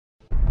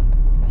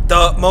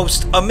The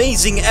most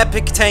amazing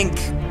epic tank.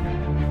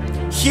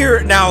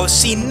 Here now,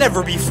 seen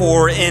never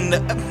before in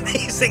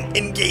amazing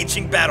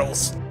engaging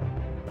battles.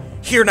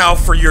 Here now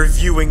for your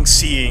viewing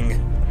seeing.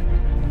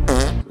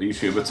 Are you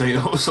sure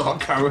potatoes or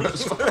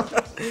carrots?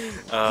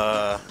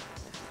 Not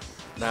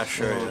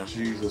sure. Oh,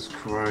 Jesus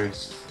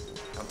Christ.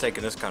 I'm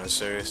taking this kind of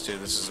serious too.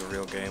 This is a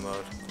real game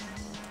mode.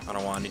 I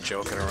don't want any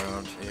joking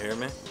around. You hear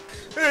me?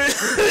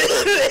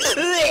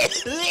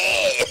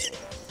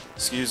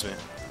 Excuse me.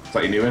 Is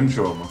that your new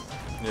intro, man?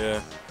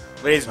 Yeah.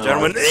 Ladies and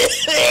gentlemen.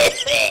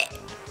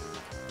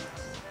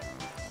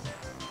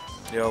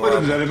 Yo, Ladies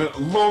and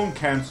gentlemen, lung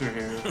cancer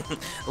here.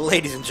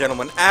 Ladies and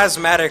gentlemen,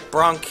 asthmatic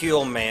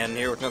bronchial man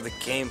here with another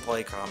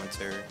gameplay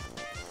commentary.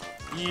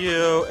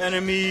 Yo,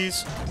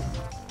 enemies.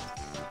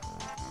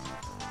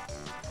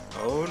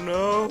 Oh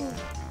no.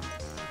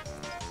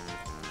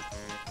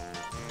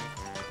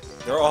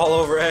 They're all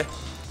over it.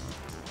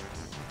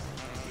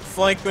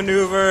 Flank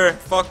maneuver,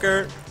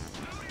 fucker.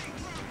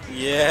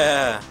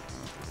 Yeah.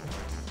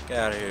 Get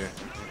out of here.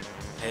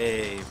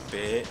 Hey,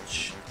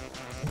 bitch.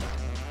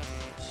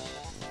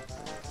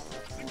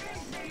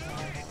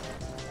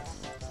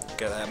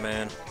 Get that,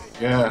 man.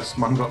 Yes,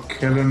 man got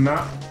killing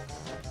that.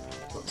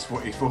 That's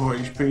 24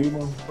 HP,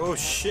 man. Oh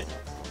shit.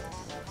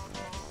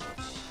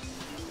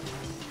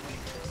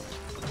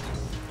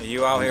 Are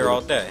you out here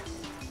all day?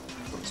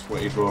 That's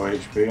 24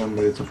 HP, I'm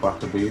ready to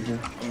back a BJ.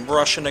 I'm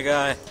rushing a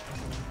guy.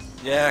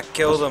 Yeah,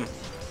 killed him.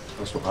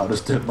 That's what I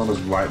just did, man. I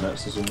was right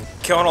next to someone.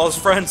 Killing all his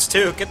friends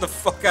too. Get the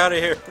fuck out of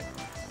here.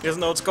 He doesn't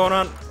know what's going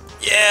on.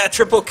 Yeah,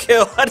 triple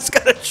kill. I just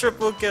got a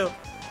triple kill.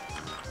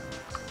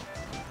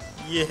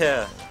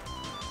 Yeah.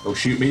 Oh,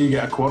 shoot me, you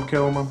get a quad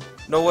kill, man.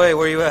 No way,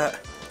 where you at?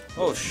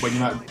 Oh shit.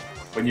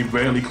 When you're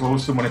really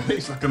close to someone, it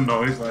makes like a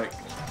noise, like...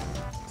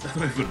 I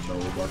don't even know,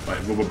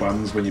 like rubber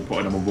bands, when you're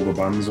putting them on rubber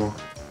bands on.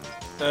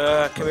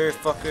 Come here,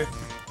 fucker.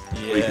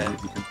 Yeah.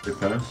 You can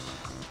prepare.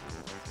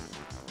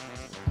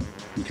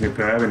 You can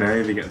repair in A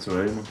if you get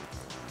to A, man.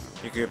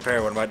 You can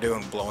repair, what am I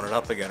doing? Blowing it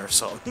up again or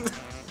something?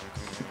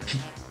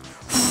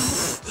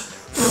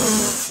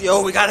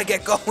 Yo, we gotta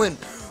get going!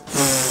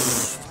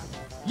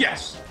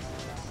 Yes!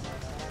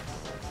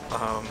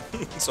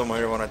 Someone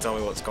here wanna tell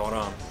me what's going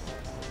on.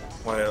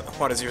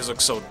 Why does yours look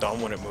so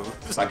dumb when it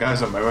moves? That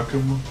guy's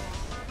American, man.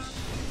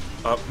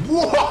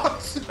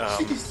 What?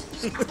 Jesus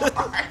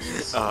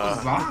Christ! What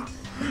was that?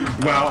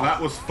 Well, that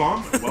was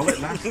fun. Well, it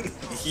lasted.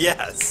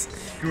 Yes!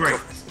 Great.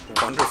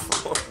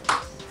 Wonderful.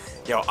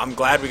 Yo, I'm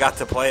glad we got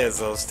to play as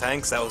those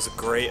tanks. That was a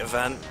great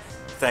event.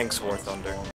 Thanks, Warthunder.